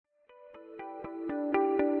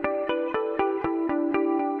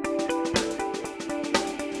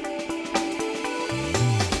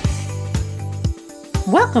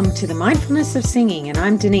Welcome to the Mindfulness of Singing, and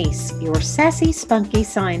I'm Denise, your sassy, spunky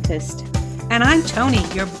scientist. And I'm Tony,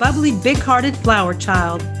 your bubbly, big-hearted flower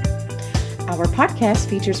child. Our podcast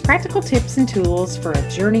features practical tips and tools for a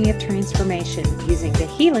journey of transformation using the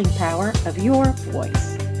healing power of your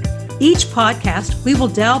voice. Each podcast, we will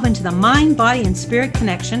delve into the mind, body, and spirit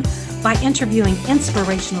connection by interviewing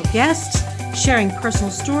inspirational guests, sharing personal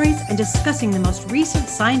stories, and discussing the most recent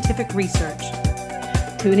scientific research.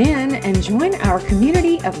 Tune in and join our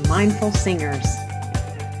community of mindful singers.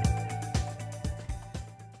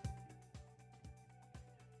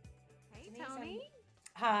 Hey, Tony.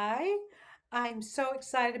 Hi. I'm so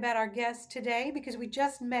excited about our guest today because we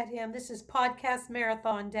just met him. This is Podcast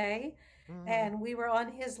Marathon Day, and we were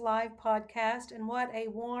on his live podcast. And what a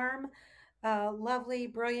warm, lovely,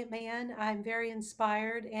 brilliant man. I'm very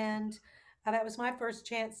inspired, and that was my first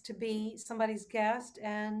chance to be somebody's guest,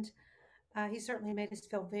 and he certainly made us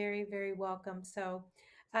feel very, very welcome. So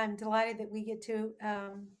I'm delighted that we get to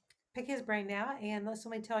pick his brain now. And let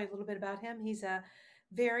me tell you a little bit about him. He's a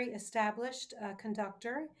very established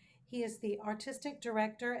conductor. He is the artistic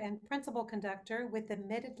director and principal conductor with the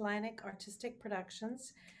Mid-Atlantic Artistic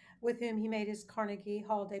Productions, with whom he made his Carnegie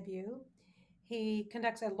Hall debut. He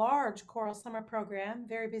conducts a large choral summer program,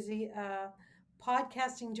 very busy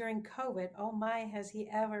podcasting during COVID. Oh my, has he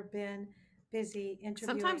ever been busy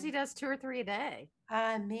interviewing? Sometimes he does 2 or 3 a day.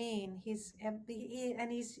 I mean, he's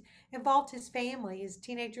involved his family, his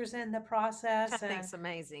teenagers in the process. Which I think's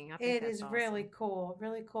amazing. I think It that's is awesome. really cool,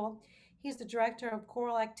 really cool. He's the director of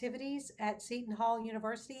choral activities at Seton Hall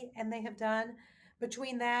University, and they have done,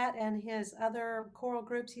 between that and his other choral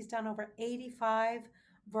groups, he's done over 85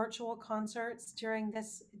 virtual concerts during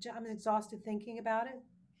this. I'm exhausted thinking about it.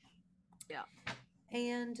 Yeah.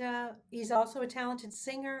 And he's also a talented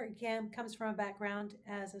singer. Again, comes from a background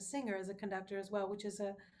as a singer, as a conductor as well, which is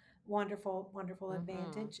a wonderful, wonderful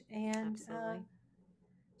advantage. And Absolutely.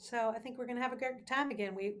 so I think we're going to have a great time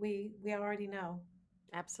again. We already know.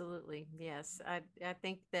 Absolutely. Yes. I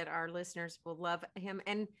think that our listeners will love him,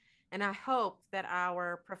 and I hope that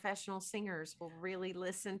our professional singers will really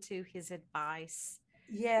listen to his advice.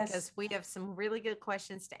 Yes. Because we have some really good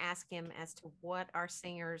questions to ask him as to what our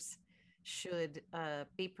singers should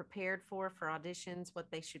be prepared for auditions,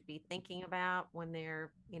 what they should be thinking about when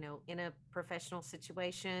they're, in a professional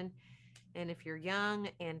situation. And if you're young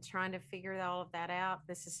and trying to figure all of that out,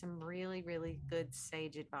 this is some really, really good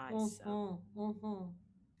sage advice. So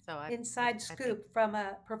Inside I scoop think from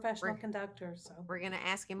a professional conductor. So we're going to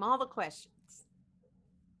ask him all the questions.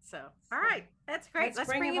 So, all right, that's great. Let's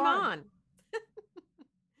bring him on.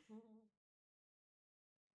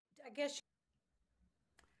 I guess.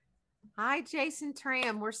 Hi, Jason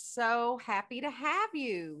Tramm. We're so happy to have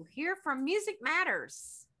you here from Music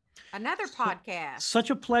Matters, another podcast. Such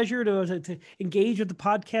a pleasure to engage with the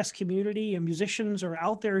podcast community, and musicians are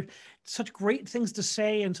out there, such great things to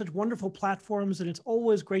say and such wonderful platforms. And it's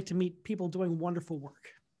always great to meet people doing wonderful work.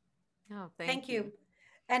 Oh, Thank you.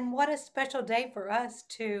 And what a special day for us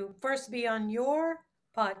to first be on your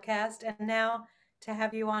podcast and now to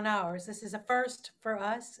have you on ours. This is a first for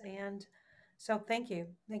us, and so thank you.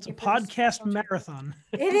 Thank you. It's a podcast marathon.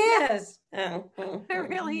 It is. It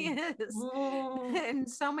really is. In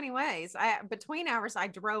so many ways. Between hours, I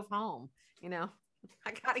drove home.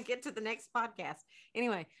 I got to get to the next podcast.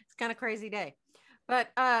 Anyway, it's kind of crazy day. But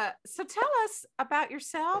so tell us about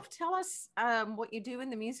yourself. Tell us what you do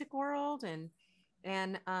in the music world, and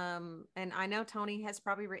I know Tony has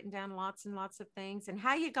probably written down lots and lots of things, and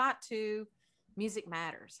how you got to Music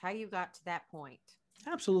Matters, how you got to that point.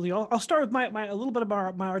 Absolutely. I'll start with a little bit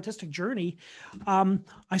about my artistic journey.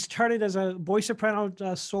 I started as a boy soprano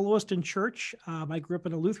soloist in church. I grew up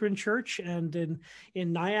in a Lutheran church and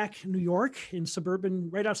in Nyack, New York, in suburban,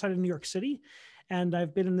 right outside of New York City. And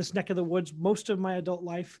I've been in this neck of the woods most of my adult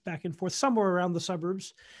life, back and forth, somewhere around the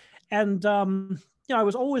suburbs. And I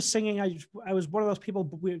was always singing. I was one of those people,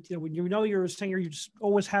 when you're a singer, you just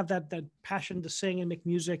always have that passion to sing and make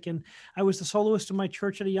music. And I was the soloist in my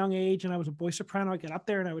church at a young age, and I was a boy soprano. I'd get up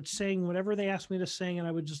there and I would sing whatever they asked me to sing, and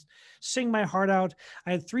I would just sing my heart out.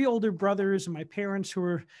 I had 3 older brothers, and my parents, who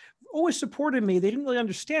were always supported me. They didn't really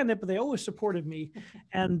understand it, but they always supported me.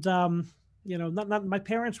 And not my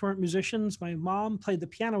parents weren't musicians. My mom played the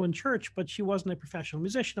piano in church, but she wasn't a professional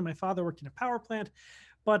musician, and my father worked in a power plant.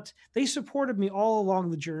 But they supported me all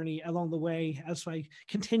along the journey, along the way, as I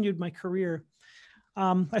continued my career.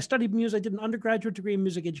 I studied music. I did an undergraduate degree in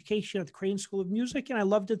music education at the Crane School of Music, and I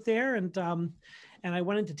loved it there. And I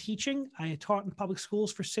went into teaching. I taught in public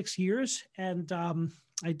schools for 6 years, and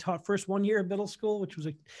I taught first 1 year in middle school, which was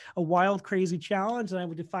a wild, crazy challenge. And I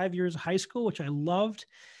did 5 years of high school, which I loved,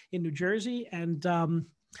 in New Jersey. And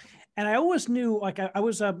And I always knew, like, I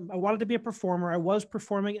wanted to be a performer. I was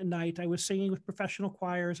performing at night. I was singing with professional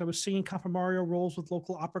choirs. I was singing comparario roles with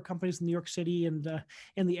local opera companies in New York City and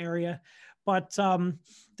in the area. But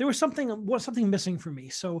there was something missing for me.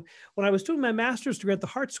 So when I was doing my master's degree at the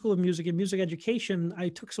Hart School of Music and Music Education, I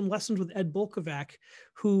took some lessons with Ed Bulkovac,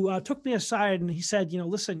 who took me aside and he said,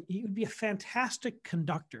 listen, you would be a fantastic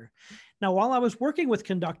conductor. Now, while I was working with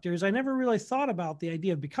conductors, I never really thought about the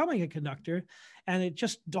idea of becoming a conductor. And it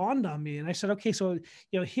just dawned on me. And I said, okay, so,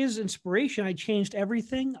 his inspiration, I changed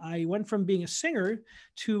everything. I went from being a singer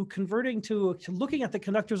to converting to looking at the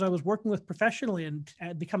conductors I was working with professionally and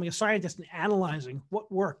becoming a scientist and analyzing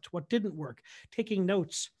what worked, what didn't work, taking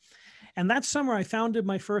notes. And that summer, I founded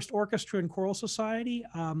my first orchestra and choral society.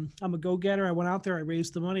 I'm a go-getter. I went out there, I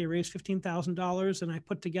raised the money, I raised $15,000, and I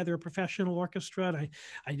put together a professional orchestra. And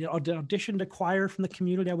I auditioned a choir from the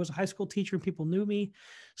community. I was a high school teacher and people knew me.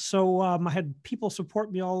 So I had people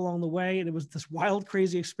support me all along the way. And it was this wild,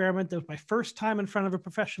 crazy experiment. That was my first time in front of a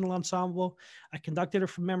professional ensemble. I conducted it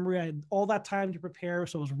from memory. I had all that time to prepare.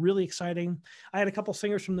 So it was really exciting. I had a couple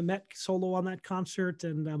singers from the Met solo on that concert.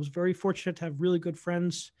 And I was very fortunate to have really good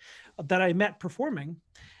friends that I met performing.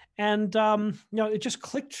 And, it just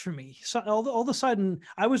clicked for me. So all of a sudden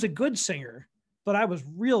I was a good singer, but I was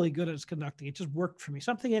really good at conducting. It just worked for me.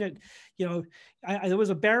 Something in it, there was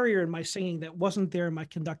a barrier in my singing that wasn't there in my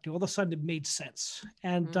conducting. All of a sudden it made sense.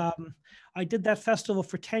 And I did that festival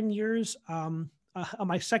for 10 years. On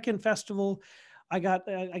my second festival, I got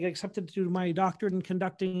accepted to do my doctorate in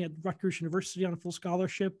conducting at Rutgers University on a full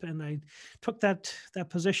scholarship. And I took that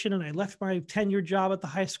position and I left my 10-year job at the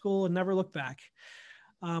high school and never looked back.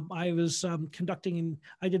 I was conducting,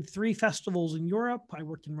 I did 3 festivals in Europe. I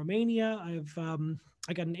worked in Romania.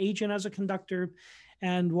 I got an agent as a conductor.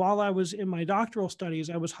 And while I was in my doctoral studies,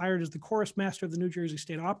 I was hired as the chorus master of the New Jersey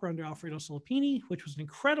State Opera under Alfredo Filippini, which was an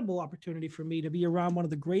incredible opportunity for me to be around one of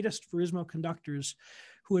the greatest Verismo conductors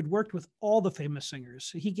who had worked with all the famous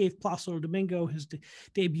singers. He gave Placido Domingo his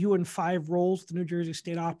debut in 5 roles at the New Jersey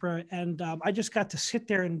State Opera. And I just got to sit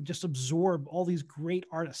there and just absorb all these great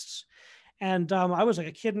artists. And I was like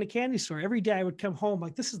a kid in a candy store. Every day I would come home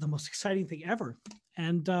like, this is the most exciting thing ever.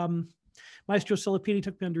 And Maestro Filippini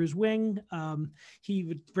took me under his wing. He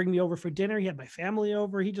would bring me over for dinner. He had my family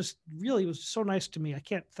over. He just really was so nice to me. I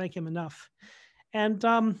can't thank him enough. And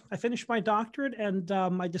I finished my doctorate and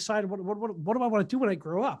I decided, what do I want to do when I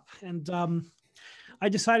grow up? And I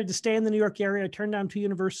decided to stay in the New York area. I turned down 2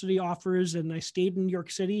 university offers and I stayed in New York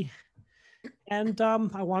City. And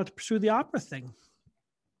I wanted to pursue the opera thing.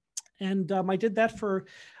 And I did that for,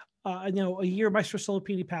 a year. Maestro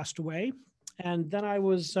Filippini passed away. And then I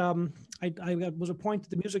was appointed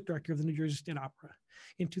the music director of the New Jersey State Opera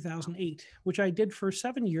in 2008, which I did for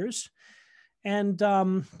 7 years. And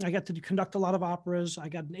I got to conduct a lot of operas. I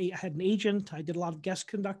had an agent. I did a lot of guest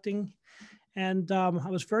conducting. And I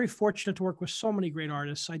was very fortunate to work with so many great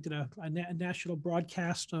artists. I did a national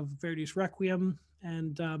broadcast of Verdi's Requiem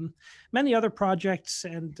and many other projects.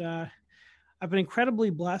 And I've been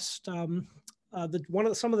incredibly blessed. Some of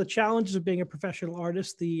the challenges of being a professional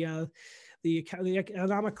artist, the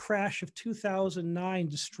economic crash of 2009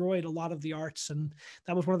 destroyed a lot of the arts, and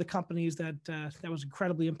that was one of the companies that was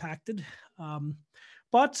incredibly impacted.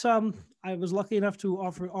 But I was lucky enough to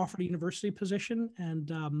offer a university position,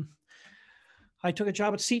 and I took a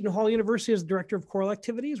job at Seton Hall University as director of choral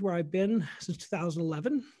activities, where I've been since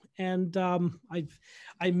 2011. And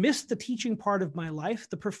I missed the teaching part of my life.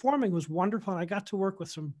 The performing was wonderful. And I got to work with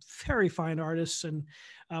some very fine artists and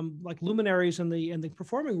like luminaries in the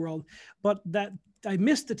performing world. But that I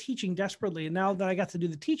missed the teaching desperately. And now that I got to do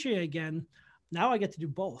the teaching again, now I get to do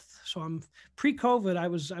both. So pre-COVID, I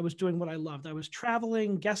was doing what I loved. I was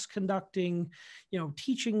traveling, guest conducting,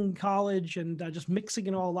 teaching college, and just mixing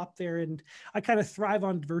it all up there. And I kind of thrive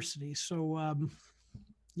on diversity. So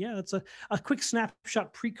yeah, that's a quick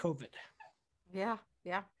snapshot pre-COVID. Yeah.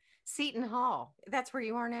 Seton Hall. That's where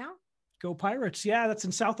you are now? Go Pirates. Yeah, that's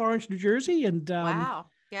in South Orange, New Jersey. And wow.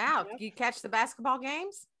 Yeah. You catch the basketball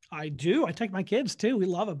games? I do. I take my kids too. We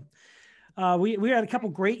love them. We had a couple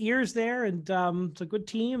great years there, and it's a good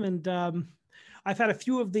team. And I've had a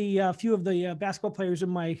few of the basketball players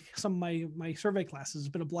in some of my survey classes.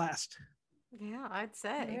 It's been a blast. Yeah, I'd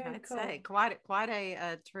say quite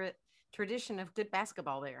a tradition of good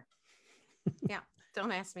basketball there. Yeah,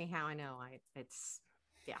 don't ask me how I know. It's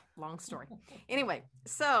long story. Anyway,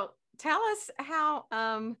 so tell us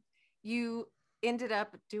how you ended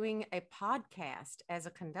up doing a podcast as a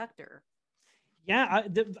conductor. Yeah,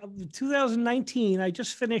 2019, I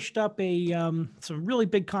just finished up some really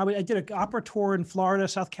big comedy. I did an opera tour in Florida,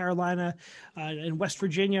 South Carolina, in West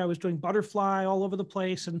Virginia. I was doing Butterfly all over the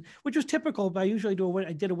place, and which was typical. But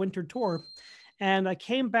I did a winter tour, and I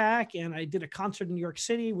came back and I did a concert in New York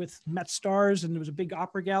City with Met Stars, and there was a big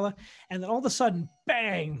opera gala, and then all of a sudden,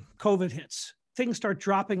 bang, COVID hits. Things start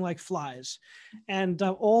dropping like flies, and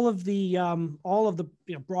all of the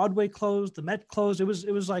Broadway closed, the Met closed. It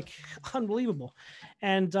was like unbelievable,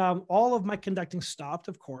 and all of my conducting stopped,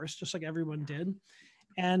 of course, just like everyone did,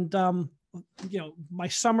 and my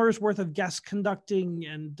summer's worth of guest conducting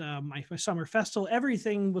and my summer festival,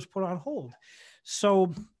 everything was put on hold.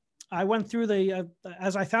 So I went through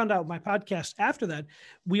as I found out my podcast after that,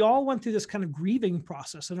 we all went through this kind of grieving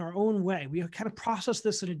process in our own way. We kind of processed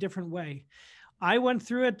this in a different way. I went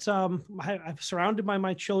through it. I'm surrounded by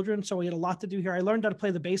my children, so we had a lot to do here. I learned how to play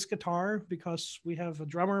the bass guitar because we have a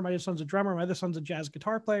drummer. My son's a drummer. My other son's a jazz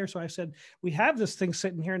guitar player. So I said, we have this thing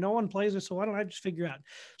sitting here. No one plays it, so why don't I just figure it out?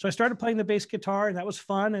 So I started playing the bass guitar, and that was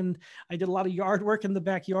fun. And I did a lot of yard work in the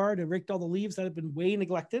backyard. I raked all the leaves that had been way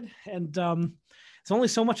neglected. And there's only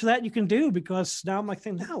so much of that you can do, because now I'm like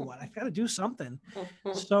thinking, now what? I've got to do something.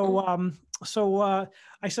 So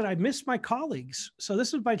I said, I miss my colleagues. So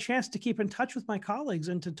this is my chance to keep in touch with my colleagues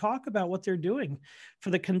and to talk about what they're doing.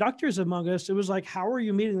 For the conductors among us, it was like, how are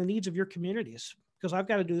you meeting the needs of your communities? Because I've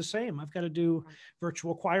got to do the same. I've got to do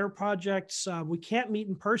virtual choir projects. We can't meet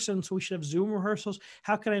in person, so we should have Zoom rehearsals.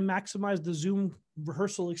 How can I maximize the Zoom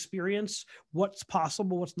rehearsal experience? What's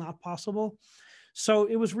possible, what's not possible? So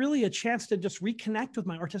it was really a chance to just reconnect with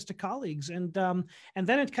my artistic colleagues. And then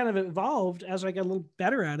it kind of evolved as I got a little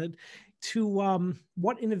better at it to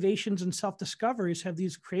what innovations and self-discoveries have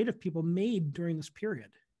these creative people made during this period.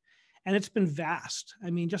 And it's been vast. I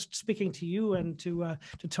mean, just speaking to you and to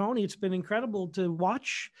Tony, it's been incredible to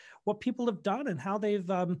watch what people have done and how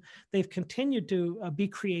they've continued to be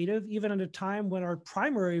creative, even at a time when our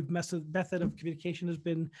primary method of communication has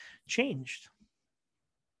been changed.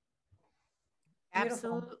 Beautiful.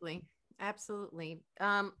 Absolutely. Absolutely.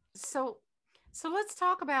 So let's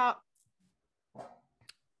talk about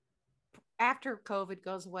after COVID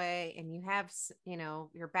goes away and you have,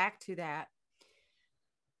 you're back to that.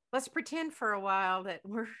 Let's pretend for a while that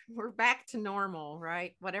we're back to normal,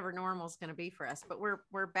 right? Whatever normal is going to be for us, but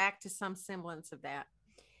we're back to some semblance of that.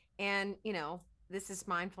 And, this is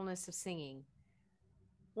mindfulness of singing.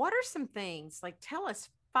 What are some things, like tell us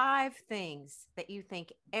 5 things that you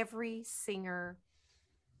think every singer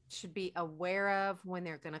should be aware of when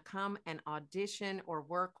they're going to come and audition or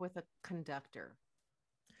work with a conductor?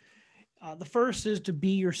 The first is to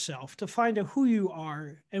be yourself, to find out who you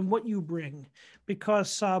are and what you bring,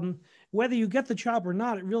 because whether you get the job or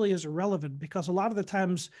not, it really is irrelevant. Because a lot of the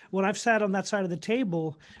times when I've sat on that side of the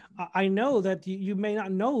table, I know that you may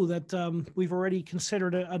not know that we've already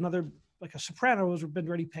considered another, like a soprano has been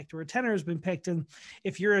already picked or a tenor has been picked. And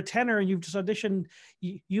if you're a tenor and you've just auditioned,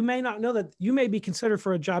 you may not know that you may be considered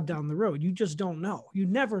for a job down the road. You just don't know. You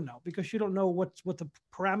never know, because you don't know what the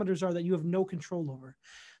parameters are that you have no control over.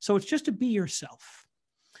 So it's just to be yourself.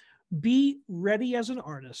 Be ready as an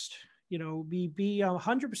artist, be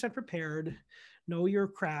 100% prepared, know your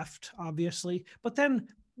craft, obviously, but then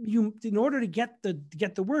in order to get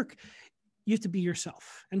the work, you have to be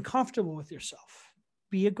yourself and comfortable with yourself.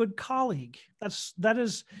 Be a good colleague. That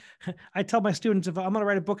is, I tell my students, if I'm going to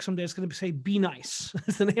write a book someday, it's going to say, be nice.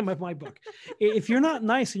 That's the name of my book. If you're not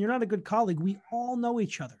nice and you're not a good colleague, we all know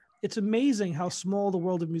each other. It's amazing how small the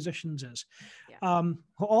world of musicians is. Yeah.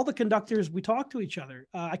 All the conductors, we talk to each other.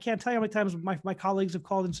 I can't tell you how many times my colleagues have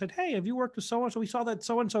called and said, hey, have you worked with so-and-so? We saw that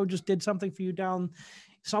so-and-so just did something for you down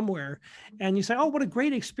somewhere. And you say, oh, what a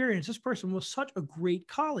great experience. This person was such a great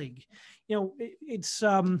colleague. It's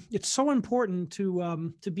so important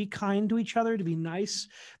to be kind to each other, to be nice,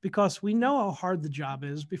 because we know how hard the job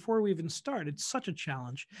is before we even start. It's such a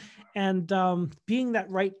challenge. And being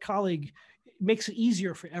that right colleague makes it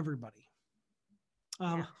easier for everybody.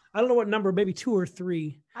 I don't know what number, maybe 2 or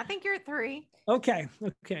 3. I think you're at 3. Okay,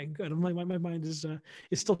 good. My mind is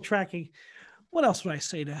still tracking. What else would I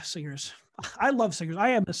say to singers? I love singers. I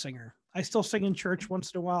am a singer. I still sing in church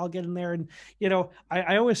once in a while, get in there. And,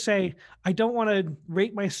 I always say, I don't want to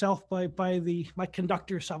rate myself by my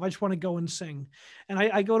conductor self. I just want to go and sing. And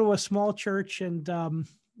I go to a small church and,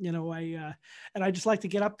 I just like to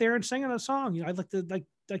get up there and sing on a song. I'd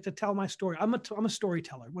like to tell my story. I'm a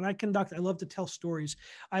storyteller. When I conduct, I love to tell stories.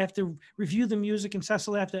 I have to review the music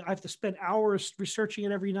incessantly. I have to spend hours researching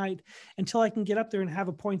it every night until I can get up there and have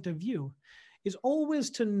a point of view. Is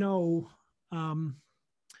always to know,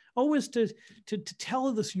 always to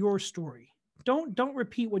tell your story, Don't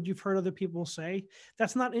repeat what you've heard other people say.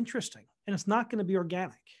 That's not interesting, and it's not going to be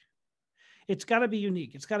organic. It's got to be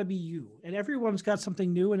unique. It's got to be you. And everyone's got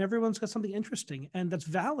something new, and everyone's got something interesting, and that's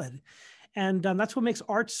valid. And that's what makes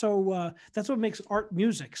art so. That's what makes art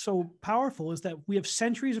music so powerful. Is that we have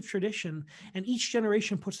centuries of tradition, and each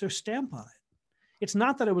generation puts their stamp on it. It's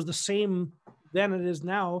not that it was the same then it is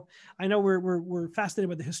now. I know we're fascinated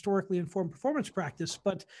by the historically informed performance practice,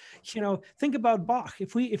 but think about Bach.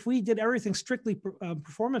 If we did everything strictly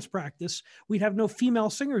performance practice, we'd have no female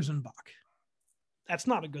singers in Bach. That's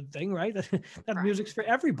not a good thing, right? That Right. music's for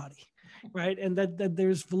everybody, right? And that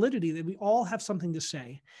there's validity, that we all have something to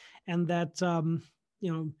say, and that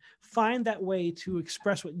find that way to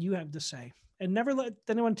express what you have to say, and never let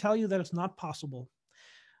anyone tell you that it's not possible.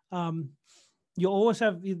 You'll always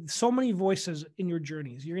have so many voices in your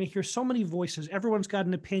journeys. You're going to hear so many voices. Everyone's got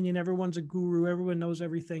an opinion. Everyone's a guru. Everyone knows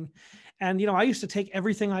everything. And, I used to take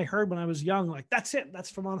everything I heard when I was young, like, that's it. That's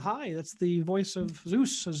from on high. That's the voice of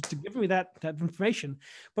Zeus has to give me that information.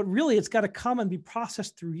 But really, it's got to come and be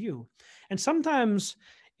processed through you. And sometimes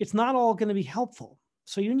it's not all going to be helpful.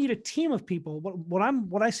 So you need a team of people.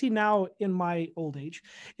 What I see now in my old age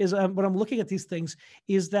is when I'm looking at these things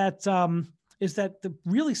is that the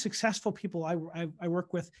really successful people I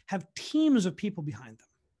work with have teams of people behind them.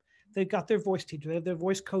 They've got their voice teacher, they have their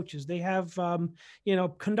voice coaches, they have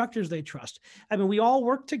conductors they trust. I mean, we all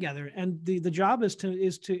work together, and the job is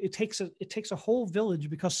it takes a whole village,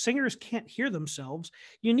 because singers can't hear themselves.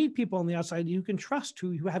 You need people on the outside you can trust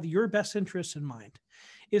who have your best interests in mind.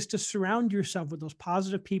 Is to surround yourself with those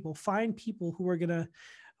positive people. Find people who are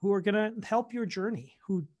gonna help your journey,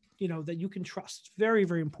 who that you can trust. It's very,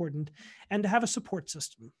 very important. And to have a support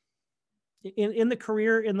system. In the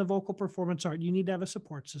career, in the vocal performance art, you need to have a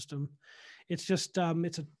support system. It's just,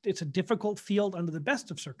 it's a difficult field under the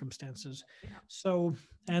best of circumstances. So,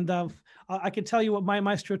 and I can tell you what my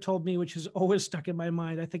maestro told me, which has always stuck in my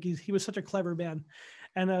mind. I think he was such a clever man,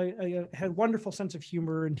 and I had a wonderful sense of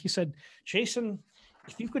humor. And he said, Jason,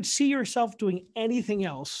 if you could see yourself doing anything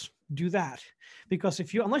else, do that. Because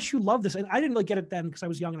unless you love this, and I didn't really get it then because I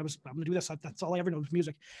was young and I'm going to do this. That's all I ever know is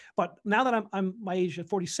music. But now that I'm my age at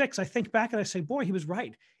 46, I think back and I say, boy, he was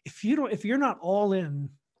right. If you're not all in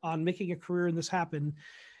on making a career in this happen,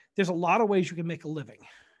 there's a lot of ways you can make a living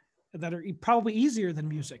that are probably easier than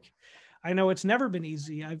music. I know it's never been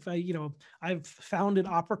easy. I've founded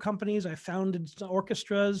opera companies. I've founded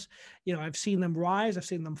orchestras. I've seen them rise. I've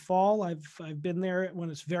seen them fall. I've been there when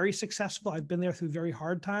it's very successful. I've been there through very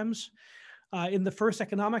hard times. In the first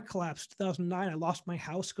economic collapse, 2009, I lost my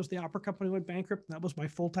house because the opera company went bankrupt. And that was my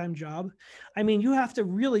full-time job. I mean, you have to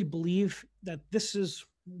really believe that this is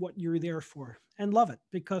what you're there for and love it,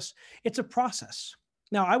 because it's a process.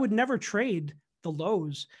 Now, I would never trade the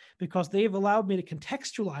lows because they've allowed me to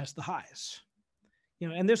contextualize the highs.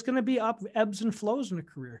 And there's going to be ebbs and flows in a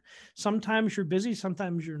career. Sometimes you're busy,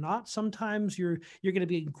 sometimes you're not. Sometimes you're going to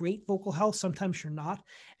be in great vocal health, sometimes you're not.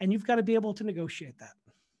 And you've got to be able to negotiate that.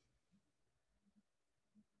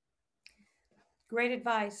 Great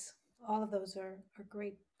advice. All of those are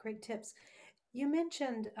great tips. You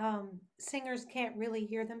mentioned singers can't really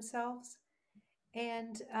hear themselves.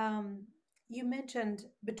 And you mentioned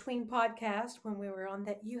between podcasts when we were on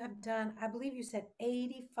that you have done, I believe you said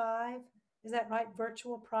 85, is that right,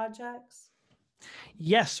 virtual projects?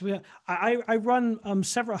 Yes, I run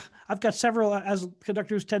several. I've got several, as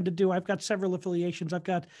conductors tend to do. I've got several affiliations. I've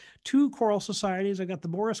got 2 choral societies. I've got the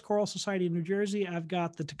Morris Choral Society in New Jersey. I've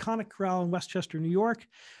got the Taconic Chorale in Westchester, New York.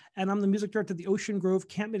 And I'm the music director of the Ocean Grove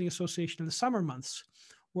Camp Meeting Association in the summer months,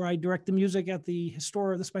 where I direct the music at the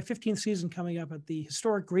historic. This is my 15th season coming up at the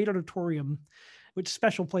historic Great Auditorium, which is a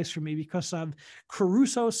special place for me because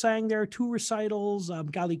Caruso sang there 2 recitals,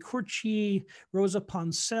 Gali Curci, Rosa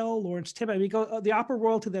Poncel, Lawrence Tibbett. I mean, the opera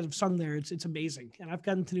royalty that have sung there, it's amazing. And I've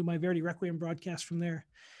gotten to do my Verdi Requiem broadcast from there.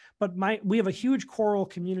 But we have a huge choral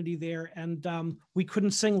community there, and we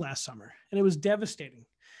couldn't sing last summer, and it was devastating.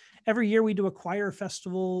 Every year we do a choir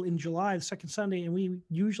festival in July, the second Sunday, and we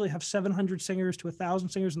usually have 700 singers to 1,000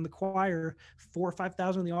 singers in the choir, 4,000 or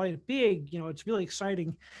 5,000 in the audience. Big, it's really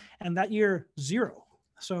exciting. And that year, 0.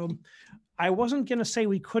 So I wasn't going to say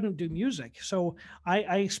we couldn't do music. So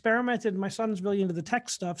I experimented. My son's really into the tech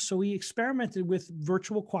stuff. So we experimented with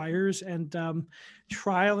virtual choirs and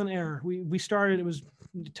trial and error. We started,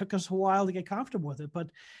 it took us a while to get comfortable with it,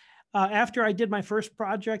 but after I did my first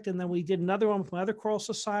project, and then we did another one with my other choral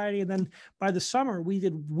society, and then by the summer we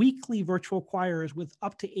did weekly virtual choirs with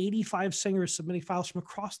up to 85 singers submitting files from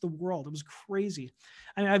across the world. It was crazy.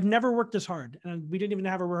 I mean, I've never worked this hard, and we didn't even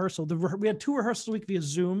have a rehearsal. We had 2 rehearsals a week via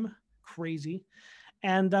Zoom. Crazy.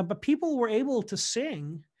 And but people were able to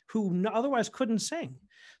sing who otherwise couldn't sing.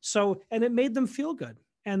 So, and it made them feel good.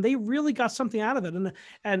 And they really got something out of it.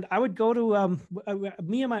 And I would go to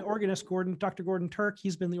me and my organist, Dr. Gordon Turk.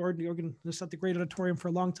 He's been the organist at the Great Auditorium for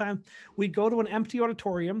a long time. We'd go to an empty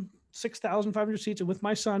auditorium, 6,500 seats, and with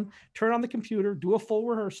my son, turn on the computer, do a full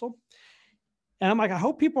rehearsal. And I'm like, I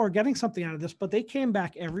hope people are getting something out of this, but they came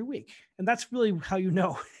back every week. And that's really how you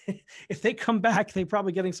know. If they come back, they're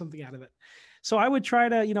probably getting something out of it. So I would try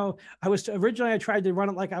to, I tried to run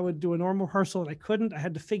it like I would do a normal rehearsal, and I couldn't. I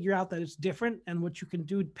had to figure out that it's different, and what you can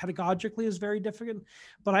do pedagogically is very different.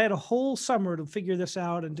 But I had a whole summer to figure this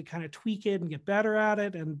out and to kind of tweak it and get better at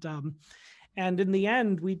it. And in the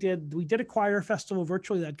end, we did a choir festival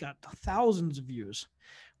virtually that got thousands of views.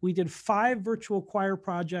 We did 5 virtual choir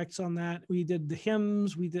projects on that. We did the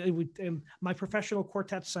hymns. And my professional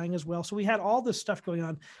quartet sang as well. So we had all this stuff going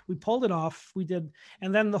on. We pulled it off.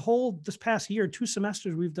 And then this past year, 2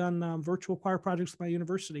 semesters, we've done virtual choir projects with my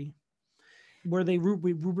university, where we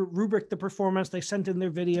rubric the performance. They sent in their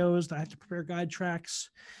videos. I had to prepare guide tracks.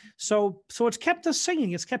 So it's kept us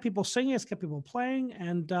singing. It's kept people singing. It's kept people playing.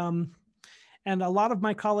 And a lot of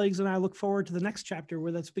my colleagues and I look forward to the next chapter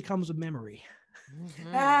where that becomes a memory.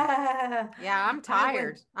 Mm-hmm. Yeah, I'm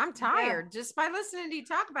tired. I'm tired just by listening to you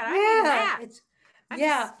talk about it. I need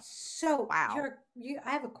that. So wow. I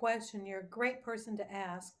have a question. You're a great person to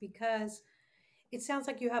ask, because it sounds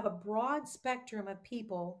like you have a broad spectrum of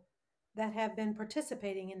people that have been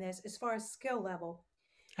participating in this as far as skill level.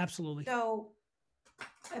 Absolutely. So,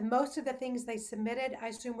 and most of the things they submitted, I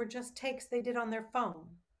assume, were just takes they did on their phone.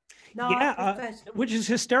 Which is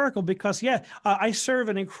hysterical because, I serve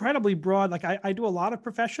an incredibly broad, like I do a lot of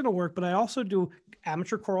professional work, but I also do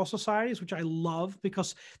amateur choral societies, which I love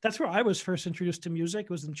because that's where I was first introduced to music. It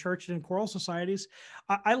was in church and in choral societies.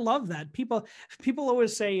 I love that. People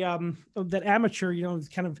always say that amateur,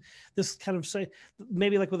 say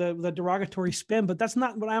maybe like with a derogatory spin, but that's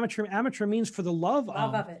not what amateur means. For the love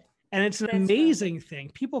of it. And it's an amazing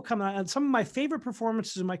thing. People come out, and some of my favorite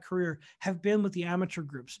performances in my career have been with the amateur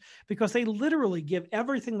groups because they literally give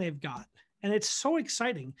everything they've got. And it's so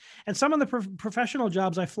exciting. And some of the professional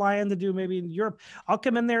jobs I fly in to do, maybe in Europe, I'll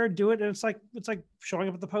come in there and do it. And it's like showing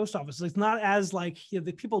up at the post office. It's not as like,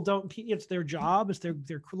 the people don't, it's their job, it's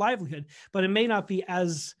their livelihood, but it may not be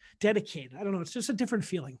as dedicated. I don't know. It's just a different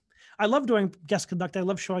feeling. I love doing guest conduct. I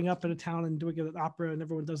love showing up in a town and doing an opera, and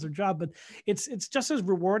everyone does their job. But it's just as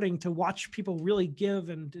rewarding to watch people really give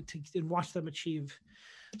and watch them achieve.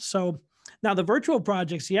 So now the virtual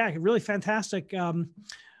projects, really fantastic.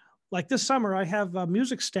 Like this summer, I have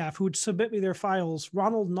music staff who would submit me their files.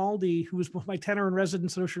 Ronald Naldi, who was my tenor in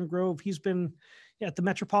residence at Ocean Grove, he's been at the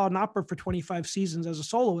Metropolitan Opera for 25 seasons as a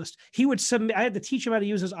soloist. He would submit, I had to teach him how to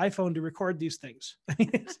use his iPhone to record these things. I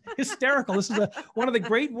mean, it's hysterical. This is one of the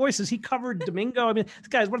great voices. He covered Domingo. I mean, this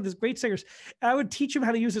guy's one of these great singers. I would teach him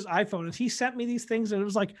how to use his iPhone. And he sent me these things, and it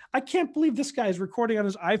was like, I can't believe this guy is recording on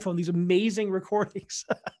his iPhone, these amazing recordings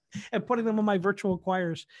and putting them on my virtual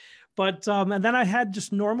choirs. But, and then I had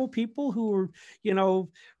just normal people who were,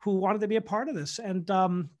 who wanted to be a part of this. And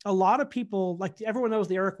a lot of people, like everyone knows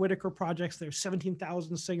the Eric Whitacre projects, there's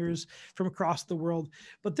 17,000 singers from across the world,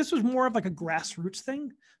 but this was more of like a grassroots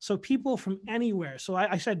thing. So people from anywhere. So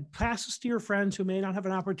I said, pass this to your friends who may not have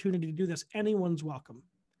an opportunity to do this. Anyone's welcome.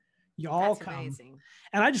 Y'all come. Amazing.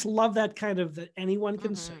 And I just love that kind of that anyone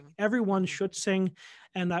can sing. Everyone should sing.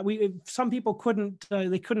 And some people couldn't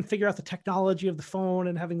figure out the technology of the phone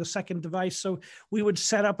and having the second device. So we would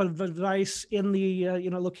set up a device in the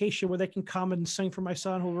location where they can come and sing for my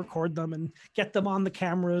son, who'll record them and get them on the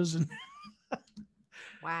cameras. And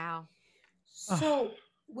wow. So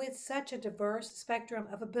with such a diverse spectrum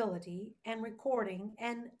of ability and recording,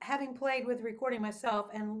 and having played with recording myself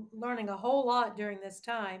and learning a whole lot during this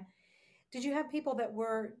time, did you have people that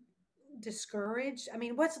were discouraged? I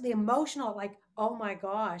mean, what's the emotional, like, oh my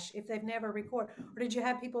gosh, if they've never recorded? Or did you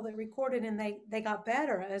have people that recorded and they got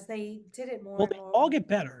better as they did it more? Well, they all get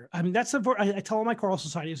better. I mean, that's I tell all my choral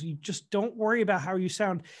societies, you just don't worry about how you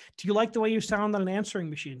sound. Do you like the way you sound on an answering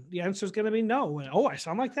machine? The answer is going to be no. Oh, I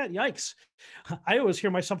sound like that? Yikes. I always hear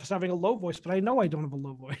myself as having a low voice, but I know I don't have a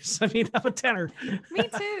low voice. I mean, I'm a tenor. Me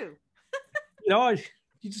too.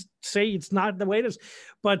 You just say it's not the way it is.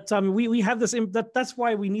 But we have this, that's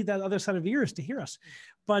why we need that other set of ears to hear us.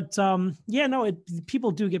 But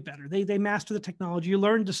people do get better. They master the technology. You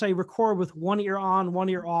learn to say record with one ear on, one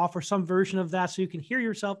ear off, or some version of that, so you can hear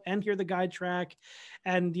yourself and hear the guide track,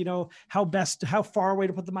 and how far away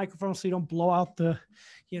to put the microphone so you don't blow out the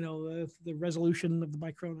resolution of the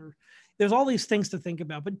microphone. There's all these things to think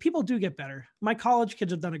about, but people do get better. My college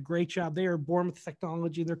kids have done a great job. They are born with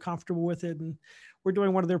technology. They're comfortable with it, and we're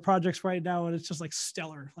doing one of their projects right now, and it's just like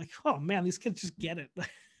stellar. Like, oh man, these kids just get it.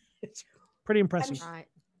 It's pretty impressive. Right.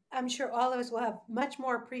 I'm sure all of us will have much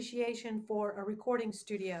more appreciation for a recording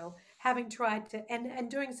studio, having tried to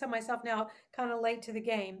and doing so myself now, kind of late to the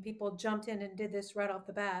game. People jumped in and did this right off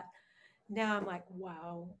the bat. Now I'm like,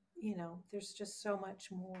 wow, there's just so much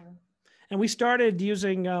more. And we started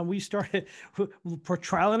using, we started for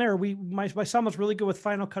trial and error. My son was really good with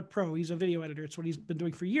Final Cut Pro. He's a video editor. It's what he's been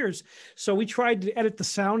doing for years. So we tried to edit the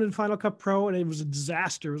sound in Final Cut Pro, and it was a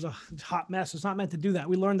disaster. It was a hot mess. It's not meant to do that.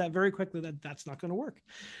 We learned that very quickly, that that's not going to work.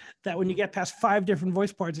 That when you get past 5 different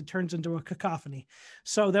voice parts, it turns into a cacophony.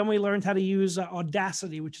 So then we learned how to use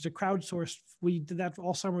Audacity, which is a crowdsourced. We did that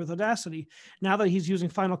all summer with Audacity. Now that he's using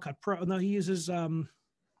Final Cut Pro, no, he uses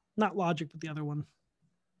not Logic, but the other one.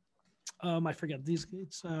 I forget these.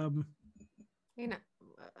 It's You know,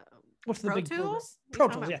 what's the Pro big program? Tools? Pro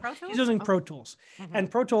You're talking Tools, yeah. about Pro Tools? He's using Oh. Pro Tools,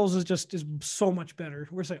 and Pro Tools is so much better.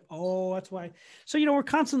 We're saying, oh, that's why. So we're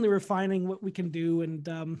constantly refining what we can do, and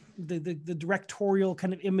the directorial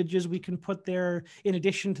kind of images we can put there in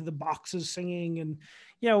addition to the boxes singing, and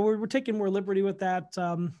we're taking more liberty with that.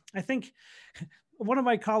 I think one of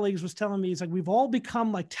my colleagues was telling me, he's like, we've all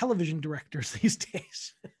become like television directors these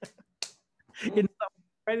days.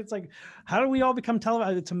 Right? It's like, how do we all become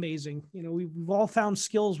televised? It's amazing. We've all found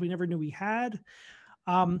skills we never knew we had.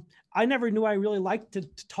 I never knew I really liked to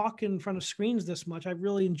talk in front of screens this much. I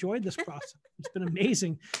really enjoyed this process. It's been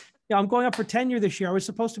amazing. I'm going up for tenure this year. I was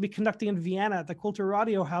supposed to be conducting in Vienna at the Kultur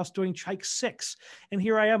Radio House doing Czech 6. And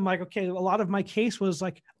here I am, like, okay, a lot of my case was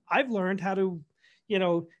like, I've learned how to,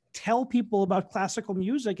 tell people about classical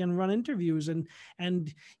music and run interviews and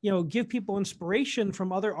give people inspiration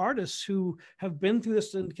from other artists who have been through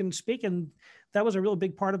this and can speak. And that was a real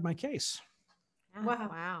big part of my case. Yeah, Wow.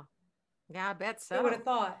 wow. Yeah, I bet so. Who would have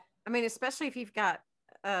thought? I mean, especially if you've got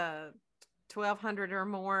 1,200 or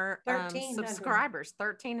more 1,300. subscribers,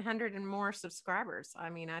 1,300 and more subscribers. I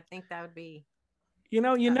mean, I think that would be. You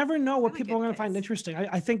never know what really people are good going to find case. interesting.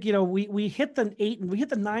 I think, we hit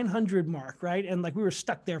the 900 mark, right? And like, we were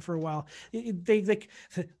stuck there for a while. They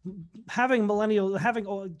having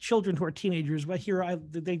children who are teenagers, but here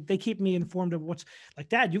they keep me informed of what's like,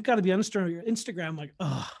 Dad, you've got to be on Instagram. Like,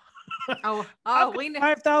 oh, We know.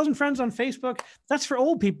 5,000 friends on Facebook. That's for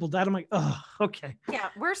old people, Dad. I'm like, oh, okay. Yeah,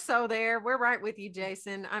 we're so there. We're right with you,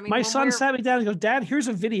 Jason. I mean, My when son we're- sat me down and goes, Dad, here's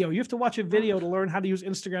a video. You have to watch a video to learn how to use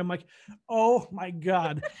Instagram. I'm like, oh my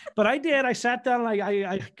God. But I did. I sat down and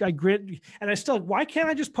I grit, and I still, why can't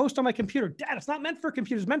I just post on my computer? Dad, it's not meant for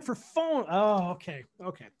computers, it's meant for phone. Oh, okay.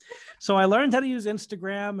 So I learned how to use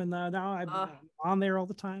Instagram, and now I'm on there all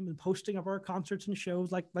the time and posting up our concerts and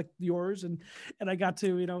shows like yours. And I got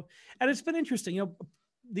to, and it's been interesting.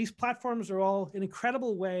 These platforms are all an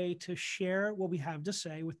incredible way to share what we have to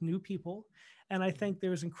say with new people. And I think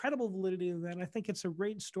there's incredible validity in that. And I think it's a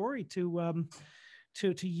great story to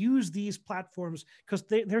use these platforms, because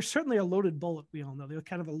they're certainly a loaded bullet. We all know they're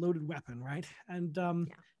kind of a loaded weapon, right? And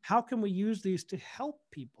how can we use these to help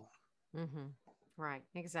people? Mm-hmm. Right.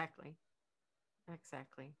 Exactly.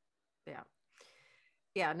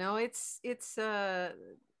 Yeah. No, it's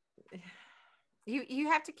you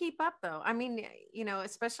have to keep up though. I mean,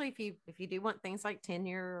 especially if you do want things like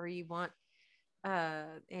tenure, or you want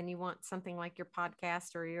and you want something like your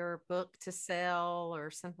podcast or your book to sell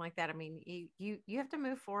or something like that. I mean, you have to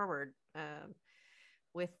move forward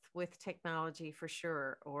with technology for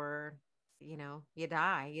sure, or you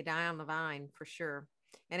die on the vine for sure.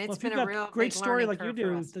 And it's been a real great big story learning like you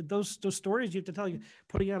curve for do. us. Those stories you have to tell, you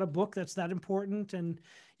putting out a book that's that important, and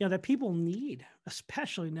that people need,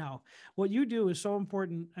 especially now. What you do is so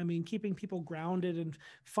important. I mean, keeping people grounded and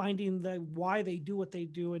finding why they do what they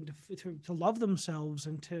do, and to love themselves,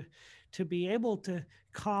 and to be able to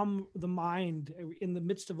calm the mind in the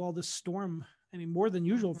midst of all this storm. I mean, more than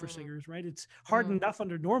usual for singers, right? It's hard enough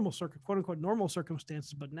under quote unquote normal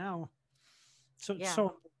circumstances, but now, so Yeah.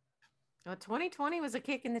 so. Well, 2020 was a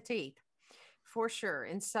kick in the teeth for sure,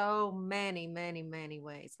 in so many, many, many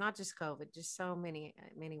ways. Not just COVID, just so many,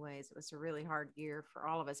 many ways. It was a really hard year for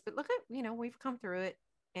all of us. But look at, we've come through it,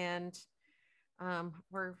 and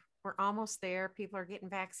we're almost there. People are getting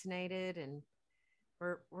vaccinated, and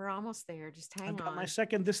we're almost there. Just hang I've got on. my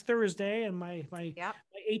second this Thursday, and my Yep.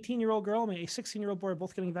 18-year-old girl, my 16-year-old boy are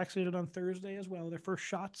both getting vaccinated on Thursday as well, their first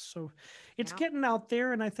shots. So it's Yep. getting out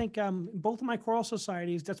there, and I think both of my choral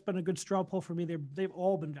societies, that's been a good straw pull for me. They've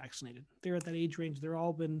all been vaccinated. They're at that age range. They're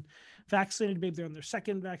all been vaccinated. Maybe they're on their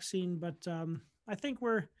second vaccine, but I think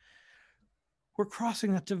we're we're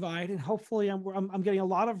crossing that divide, and hopefully I'm getting a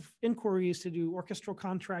lot of inquiries to do orchestral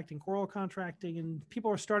contracting, choral contracting, and people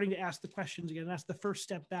are starting to ask the questions again. That's the first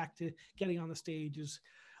step back to getting on the stage, is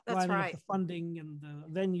That's lining up right. the funding and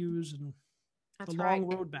the venues and the That's right. long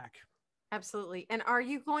road back. Absolutely. And are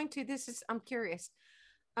you going to, I'm curious,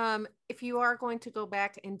 if you are going to go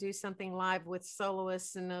back and do something live with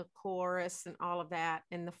soloists and a chorus and all of that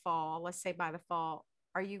in the fall, let's say by the fall,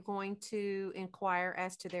 are you going to inquire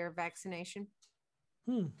as to their vaccination?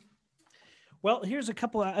 Well, here's a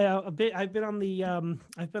couple. A bit. I've been on the.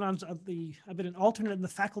 I've been on the. I've been an alternate in the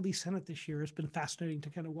faculty senate this year. It's been fascinating to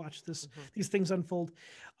kind of watch these things unfold.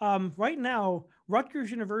 Right now,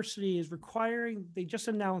 Rutgers University is requiring. They just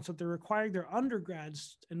announced that they're requiring their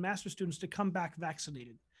undergrads and master's students to come back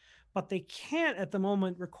vaccinated, but they can't at the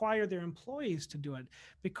moment require their employees to do it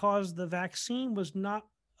because the vaccine was not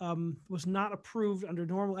approved under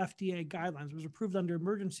normal FDA guidelines. It was approved under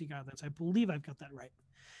emergency guidelines. I believe I've got that right.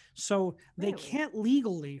 So they Really? can't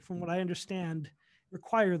legally, from what I understand,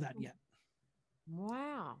 require that yet.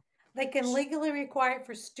 Wow. They can legally require it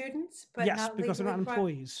for students, but Yes, not because they're legally not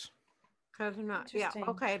employees. Because I'm not, yeah. Interesting.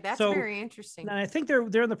 Okay. That's So very interesting. and I think they're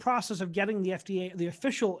in the process of getting the FDA, the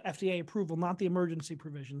official FDA approval, not the emergency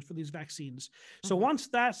provisions for these vaccines. So once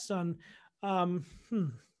that's done, so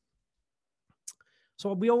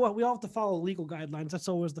we all have to follow legal guidelines. That's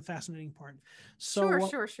always the fascinating part. So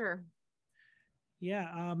Sure.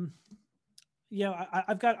 yeah. Yeah,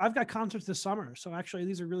 I've got concerts this summer. So actually,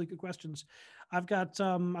 these are really good questions. I've got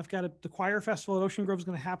the choir festival at Ocean Grove is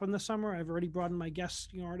going to happen this summer. I've already brought in my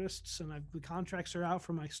guest artists, and the contracts are out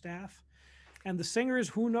for my staff. And the singers,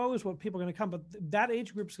 who knows what people are going to come, but that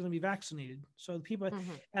age group is going to be vaccinated. So the people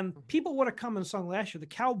people would have come and sung last year. The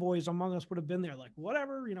cowboys among us would have been there, like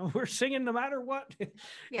whatever, we're singing no matter what.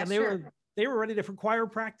 Yeah, and they were ready for choir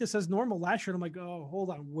practice as normal last year. And I'm like, oh,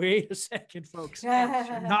 hold on, wait a second, folks.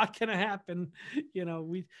 Not going to happen.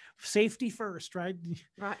 We safety first, right?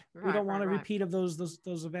 Right. We don't want a repeat of those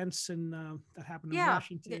events that happened in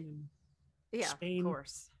Washington and Spain. Of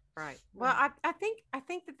course. Right. Well, I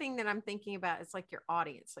think the thing that I'm thinking about is like your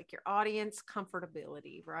audience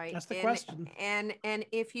comfortability, right? That's the question. And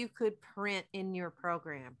if you could print in your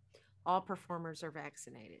program, all performers are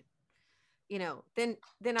vaccinated, then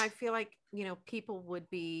I feel like, people would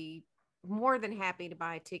be more than happy to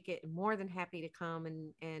buy a ticket and more than happy to come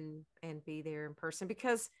and be there in person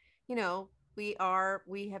because, we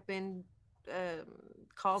have been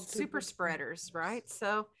called super spreaders, right?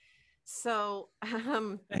 So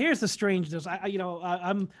here's the strangeness. I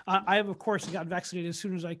have of course got vaccinated as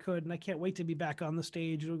soon as I could, and I can't wait to be back on the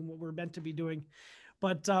stage doing what we're meant to be doing.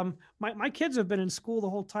 But my kids have been in school the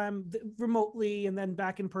whole time remotely, and then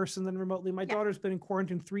back in person, then remotely. My daughter's been in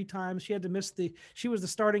quarantine 3 times. She had to miss she was the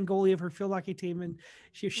starting goalie of her field hockey team, and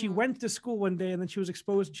she went to school one day, and then she was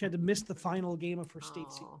exposed, and she had to miss the final game of her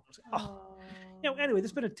state season. Anyway, this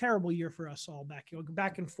has been a terrible year for us all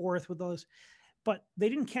back and forth with those. But they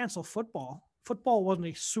didn't cancel football. Football wasn't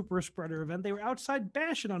a super spreader event. They were outside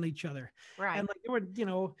bashing on each other. Right. And they were,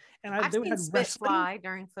 I've seen spit fly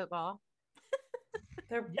during football.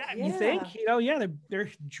 You think? They're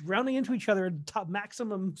rounding into each other at top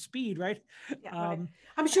maximum speed, right? Yeah,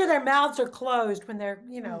 I'm sure their mouths are closed when they're,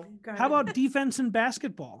 going. How about defense in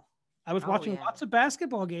basketball? I was watching lots of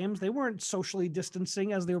basketball games. They weren't socially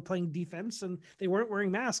distancing as they were playing defense, and they weren't wearing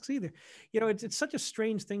masks either. It's such a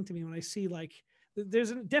strange thing to me when I see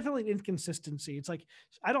there's definitely an inconsistency. It's like,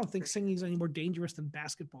 I don't think singing is any more dangerous than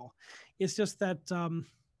basketball. It's just that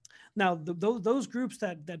now those groups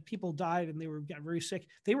that people died and got very sick,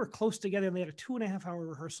 they were close together, and they had a 2.5-hour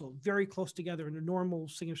rehearsal, very close together in a normal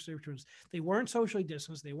singer terms. They weren't socially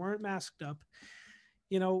distanced. They weren't masked up.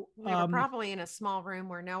 They were probably in a small room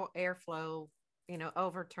where no airflow,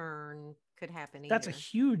 overturn could happen either. That's a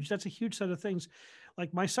huge set of things.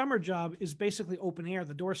 Like my summer job is basically open air.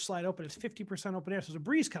 The doors slide open. It's 50% open air. So there's a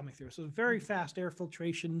breeze coming through. So it's very fast air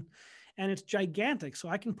filtration, and it's gigantic. So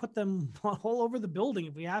I can put them all over the building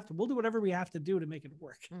if we have to. We'll do whatever we have to do to make it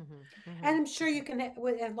work. And I'm sure you can,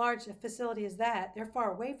 with a large facility as that, they're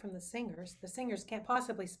far away from the singers. The singers can't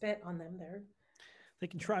possibly spit on them. They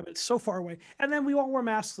can try, but it's so far away. And then we all wore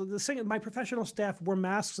masks. My professional staff wore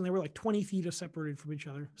masks, and they were like 20 feet separated from each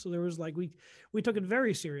other. So there was we took it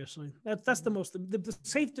very seriously. That's the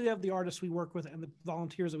safety of the artists we work with and the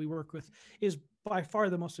volunteers that we work with is by far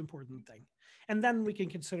the most important thing. And then we can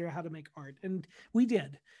consider how to make art. And we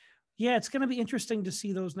did. Yeah, it's going to be interesting to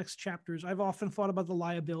see those next chapters. I've often thought about the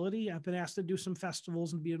liability. I've been asked to do some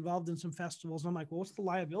festivals and be involved in some festivals. And I'm like, well, what's the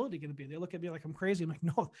liability going to be? They look at me like I'm crazy. I'm like,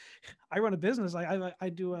 no, I run a business. I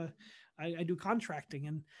do contracting,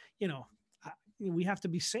 and we have to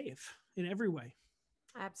be safe. in every way.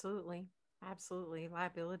 Absolutely. Absolutely.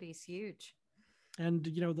 Liability is huge. And,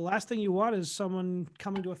 the last thing you want is someone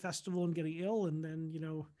coming to a festival and getting ill, and then,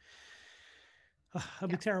 that'd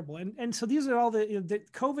be terrible. And so these are all the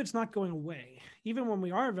COVID's not going away. Even when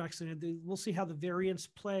we are vaccinated, we'll see how the variants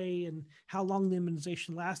play and how long the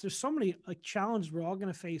immunization lasts. There's so many challenges we're all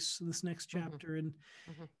going to face in this next chapter. And,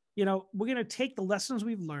 we're going to take the lessons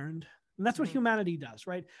we've learned. And that's what humanity does,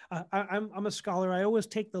 right? I'm a scholar. I always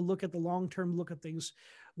take the look at the long-term look at things.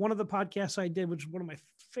 One of the podcasts I did, which is one of my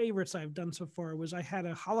favorites I've done so far, was I had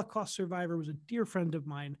a Holocaust survivor, was a dear friend of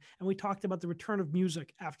mine, and we talked about the return of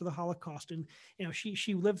music after the Holocaust. And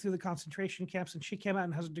she lived through the concentration camps, and she came out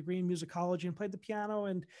and has a degree in musicology and played the piano.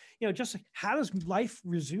 And just how does life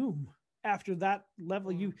resume after that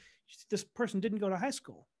level? This person didn't go to high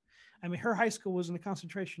school. I mean, her high school was in a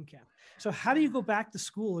concentration camp. So how do you go back to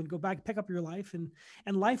school and go back, pick up your life?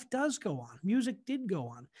 And life does go on. Music did go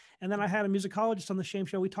on. And then I had a musicologist on the same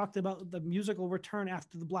show. We talked about the musical return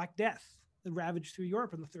after the Black Death that ravaged through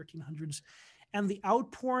Europe in the 1300s. And the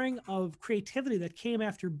outpouring of creativity that came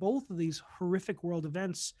after both of these horrific world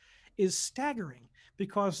events is staggering,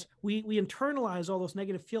 because we internalize all those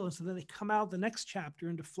negative feelings, and then they come out the next chapter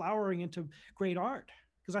into flowering into great art,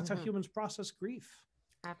 because that's how humans process grief.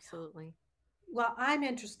 Absolutely. Well, I'm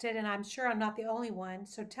interested, and I'm sure I'm not the only one.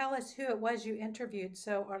 So tell us who it was you interviewed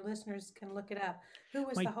so our listeners can look it up. Who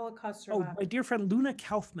was the Holocaust survivor? My dear friend Luna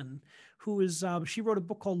Kaufman, who is, she wrote a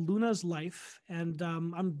book called Luna's Life. And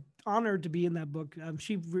I'm honored to be in that book.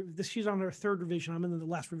 She's on her third revision. I'm in the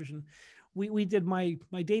last revision. We did my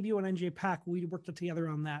debut on NJ PAC. We worked together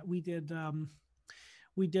on that. We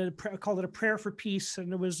called it A Prayer for Peace,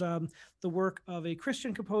 and it was the work of a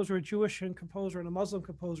Christian composer, a Jewish composer, and a Muslim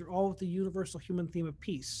composer, all with the universal human theme of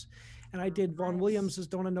peace. And I did Vaughan Williams's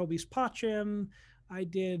Dona Nobis Pacem. I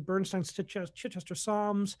did Bernstein's Chichester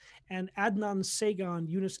Psalms, and Adnan Sagan,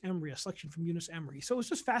 Yunus Emery, a selection from Yunus Emery. So it was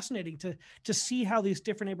just fascinating to see how these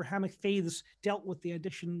different Abrahamic faiths dealt with the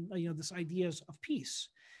addition, this ideas of peace.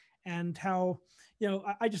 And how,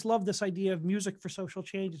 I just love this idea of music for social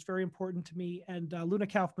change. It's very important to me. And Luna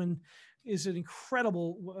Kaufman is an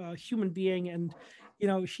incredible human being. And,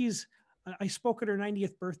 I spoke at her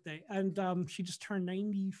 90th birthday, and she just turned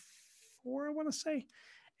 94, I want to say.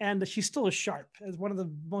 And she's still as sharp as one of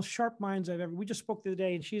the most sharp minds I've ever. We just spoke the other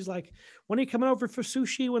day, and she's like, "When are you coming over for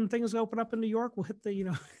sushi when things open up in New York? We'll hit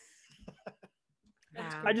the,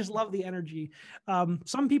 I just love the energy.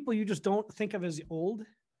 Some people you just don't think of as old,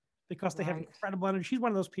 because they have incredible energy. She's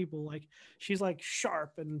one of those people, she's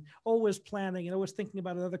sharp and always planning and always thinking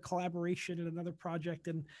about another collaboration and another project,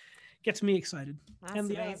 and gets me excited. That's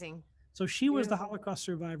amazing. So she was the Holocaust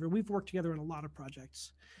survivor. We've worked together on a lot of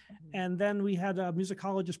projects. And then we had a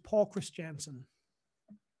musicologist, Paul Christiansen.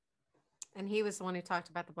 And he was the one who talked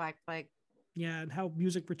about the Black Plague. Yeah, and how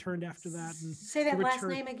music returned after that. And say that last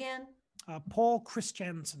name again. Paul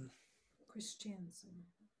Christiansen.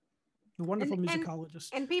 A wonderful musicologist.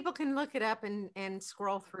 And people can look it up and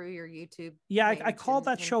scroll through your YouTube. Yeah, I called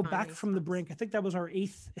that show Back from the Brink. I think that was our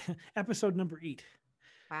 8th episode, number 8.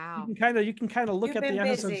 Wow. You can kind of look at the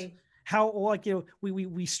episodes. How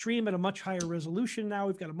we stream at a much higher resolution now.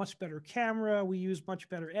 We've got a much better camera. We use much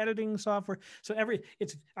better editing software. So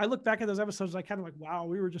I look back at those episodes, I kind of wow,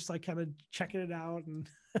 we were just kind of checking it out and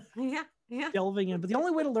delving in. But the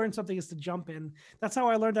only way to learn something is to jump in. That's how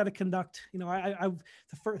I learned how to conduct.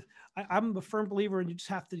 I'm a firm believer, and you just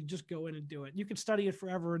have to just go in and do it. You can study it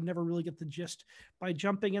forever and never really get the gist by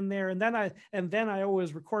jumping in there. And then I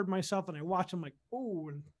always record myself and I watch. I'm like, oh,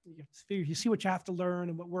 and you see what you have to learn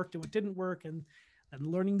and what worked and what didn't work, and then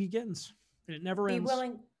learning begins, and it never ends.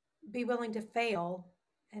 Be willing to fail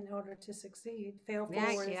in order to succeed. Fail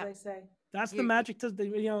forward, as they say. That's the magic.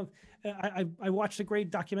 I watched a great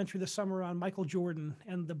documentary this summer on Michael Jordan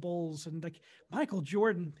and the Bulls, and Michael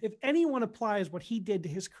Jordan, if anyone applies what he did to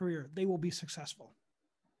his career, they will be successful.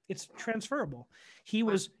 It's transferable. He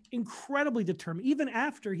was incredibly determined. Even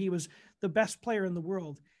after he was the best player in the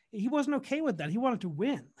world, he wasn't okay with that. He wanted to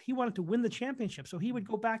win. He wanted to win the championship. So he would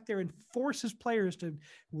go back there and force his players to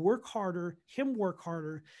work harder, work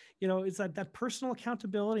harder. It's that personal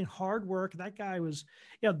accountability and hard work. That guy was,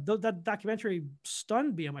 that documentary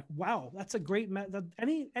stunned me. I'm like, wow, that's a great,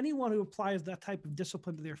 anyone who applies that type of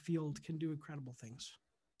discipline to their field can do incredible things.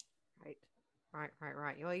 Right.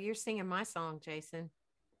 Well, you're singing my song, Jason,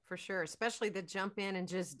 for sure. Especially the jump in and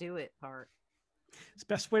just do it part. It's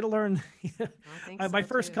the best way to learn. My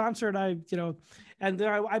first concert, I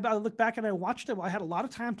look back and I watched it. Well, I had a lot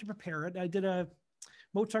of time to prepare it. I did a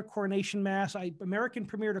Mozart coronation mass. I American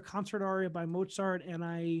premiered a concert aria by Mozart, and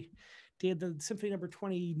I did the Symphony number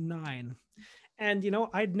 29. And,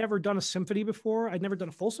 I'd never done a symphony before. I'd never done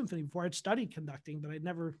a full symphony before. I'd studied conducting, but I'd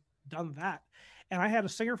never done that. And I had a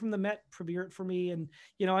singer from the Met premiere it for me. And,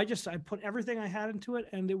 I put everything I had into it.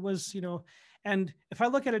 And it was, and if I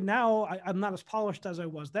look at it now, I'm not as polished as I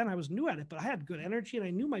was then. I was new at it, but I had good energy and I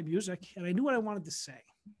knew my music and I knew what I wanted to say.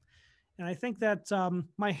 And I think that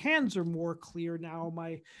my hands are more clear now.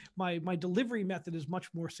 My delivery method is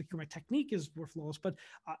much more secure. My technique is more flawless. But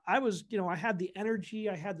I was, I had the energy,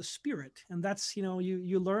 I had the spirit, and that's,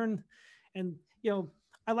 you learn. And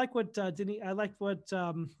I like what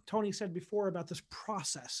Tony said before about this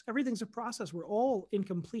process. Everything's a process. We're all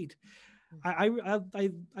incomplete. I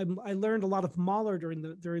learned a lot of Mahler during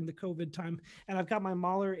the COVID time, and I've got my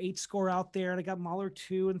Mahler 8 score out there, and I got Mahler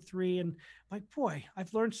 2 and 3, and like, boy,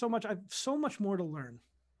 I've learned so much. I've so much more to learn,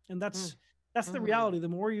 and that's the reality. The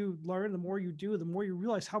more you learn, the more you do, the more you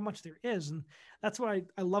realize how much there is, and that's what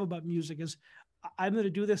I love about music is I'm going to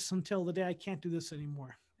do this until the day I can't do this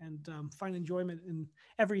anymore, and find enjoyment in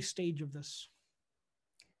every stage of this.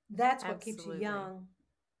 That's what keeps you young.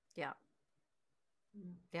 Yeah.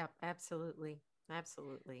 Yeah, absolutely.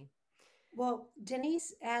 Absolutely. Well,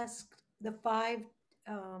 Denise asked the 5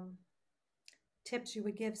 tips you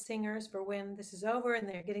would give singers for when this is over and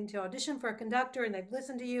they're getting to audition for a conductor and they've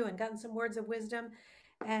listened to you and gotten some words of wisdom.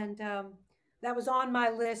 And that was on my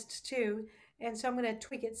list too. And so I'm going to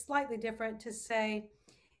tweak it slightly different to say,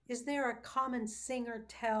 is there a common singer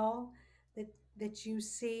tell that you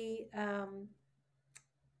see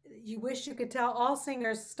you wish you could tell all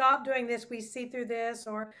singers, stop doing this, we see through this,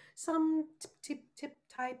 or some tip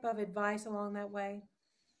type of advice along that way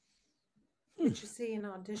that you see in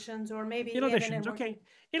auditions, or maybe in auditions? Okay,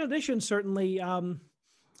 in auditions, certainly,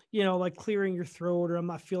 like clearing your throat, or I'm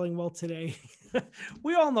not feeling well today.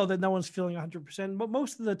 We all know that no one's feeling 100%, but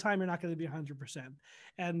most of the time you're not going to be 100%.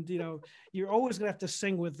 And, you're always going to have to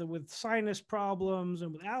sing with sinus problems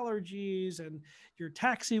and with allergies, and your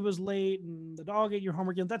taxi was late and the dog ate your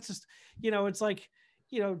homework. And that's just, it's like,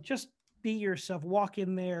 just be yourself, walk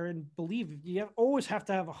in there and believe it. You always have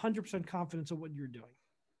to have 100% confidence in what you're doing.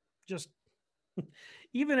 Just,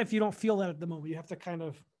 even if you don't feel that at the moment, you have to kind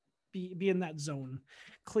of be in that zone.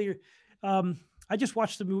 Clear. I just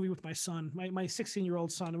watched the movie with my son, my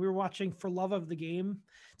 16-year-old son, and we were watching For Love of the Game.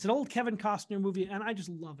 It's an old Kevin Costner movie, and I just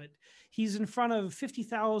love it. He's in front of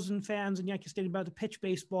 50,000 fans in Yankee Stadium about to pitch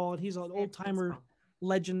baseball, and he's an old-timer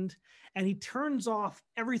legend, and he turns off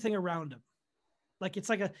everything around him. Like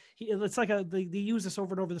they use this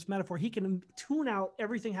over and over, this metaphor. He can tune out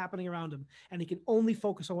everything happening around him, and he can only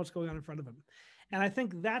focus on what's going on in front of him. And I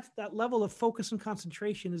think that level of focus and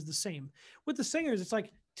concentration is the same. With the singers, it's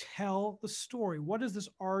like, tell the story. What is this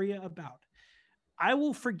aria about? I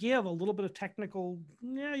will forgive a little bit of technical,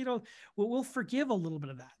 we'll forgive a little bit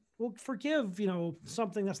of that. We'll forgive,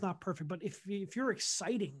 something that's not perfect. But if you're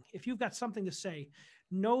exciting, if you've got something to say,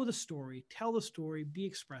 know the story, tell the story, be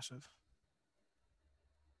expressive.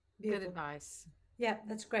 Beautiful. Good advice. Yeah,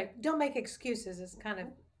 that's great. Don't make excuses. It's kind of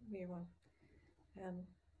weird one.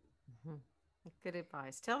 Good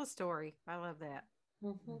advice. Tell the story. I love that.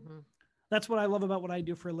 That's what I love about what I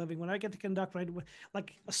do for a living. When I get to conduct,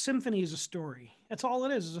 like a symphony is a story. That's all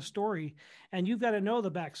it is a story. And you've got to know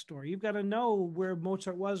the backstory. You've got to know where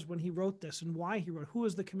Mozart was when he wrote this and why he wrote. Who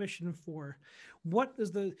is the commission for? What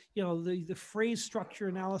is the phrase structure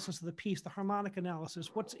analysis of the piece, the harmonic analysis?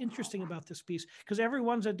 What's interesting about this piece? Because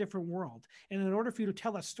everyone's a different world. And in order for you to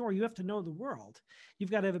tell that story, you have to know the world.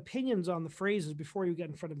 You've got to have opinions on the phrases before you get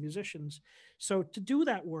in front of musicians. So to do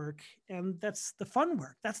that work, and that's the fun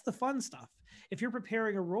work. That's the fun stuff. If you're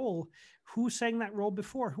preparing a role, who sang that role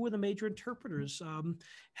before? Who are the major interpreters?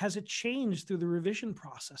 Has it changed through the revision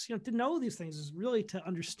process? To know these things is really to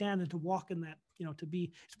understand and to walk in that,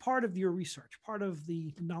 it's part of your research, part of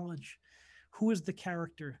the knowledge. Who is the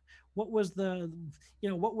character? What was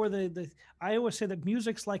what were I always say that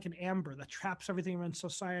music's like an amber that traps everything around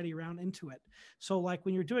society around into it. So like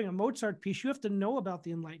when you're doing a Mozart piece, you have to know about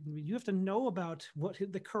the Enlightenment. You have to know about what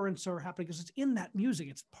the currents are happening because it's in that music.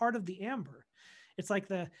 It's part of the amber. It's like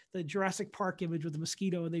the Jurassic Park image with the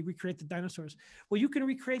mosquito and they recreate the dinosaurs. Well, you can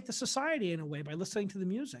recreate the society in a way by listening to the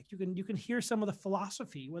music. You can hear some of the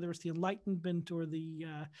philosophy, whether it's the Enlightenment or the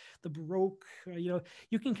Baroque.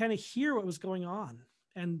 You can kind of hear what was going on.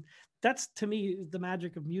 And that's, to me, the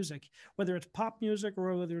magic of music, whether it's pop music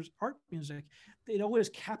or whether it's art music. It always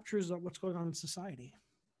captures what's going on in society.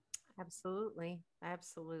 Absolutely.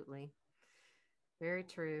 Absolutely. Very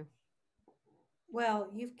true. Well,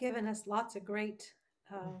 you've given us lots of great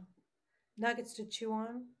nuggets to chew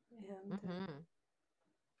on. And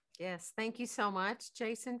yes, thank you so much,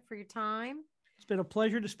 Jason, for your time. It's been a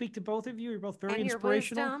pleasure to speak to both of you. You're both very and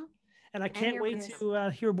inspirational. Your wisdom. And I can't your wait business.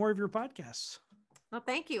 to hear more of your podcasts. Well,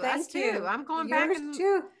 thank you. Thank Us too. you. I'm going Yours back and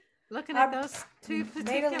too. looking I've at those two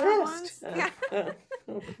made a particular list. ones. Yeah,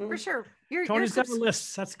 for sure. Tony's got a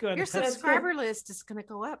list. That's good. Your That's- subscriber list is going to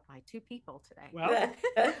go up by 2 people today. well,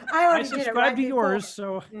 I I already did it subscribe right to yours,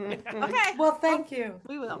 before. so Okay. Well, thank you.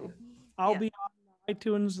 We will. I'll Yeah. be on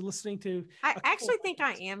iTunes listening to. I a couple actually think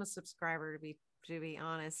I podcasts. am a subscriber, to be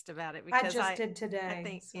honest about it, I because just did today. I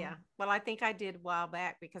think, so. yeah. Well, I think I did a while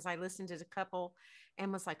back because I listened to a couple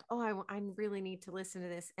and was like, oh, I really need to listen to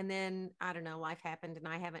this. And then I don't know, life happened and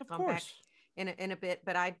I haven't Of gone back course. in a bit,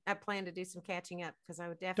 but I plan to do some catching up because I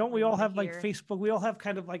would definitely. Don't we all wanna have like hear- Facebook? We all have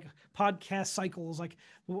kind of like podcast cycles. Like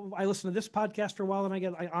I listen to this podcast for a while and I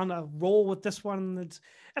get on a roll with this one.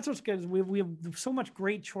 That's what's good. We have so much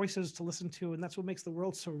great choices to listen to, and that's what makes the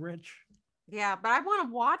world so rich. Yeah, but I want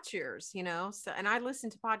to watch yours, So, and I listen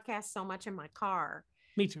to podcasts so much in my car,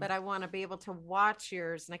 Me too. but I want to be able to watch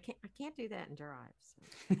yours, and I can't do that and drive.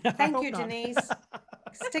 So. I Thank hope you, not. Denise.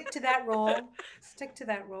 Stick to that role. Stick to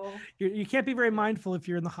that role. You can't be very mindful if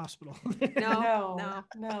you're in the hospital. No.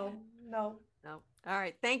 No. All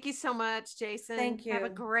right. Thank you so much, Jason. Thank Have a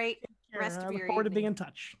you. great rest I of look your forward to being evening. in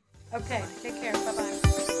touch. Okay. Take care. Bye-bye.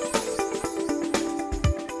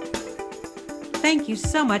 Thank you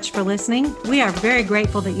so much for listening. We are very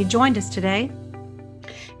grateful that you joined us today.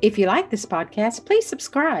 If you like this podcast, please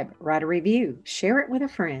subscribe, write a review, share it with a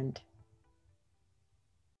friend.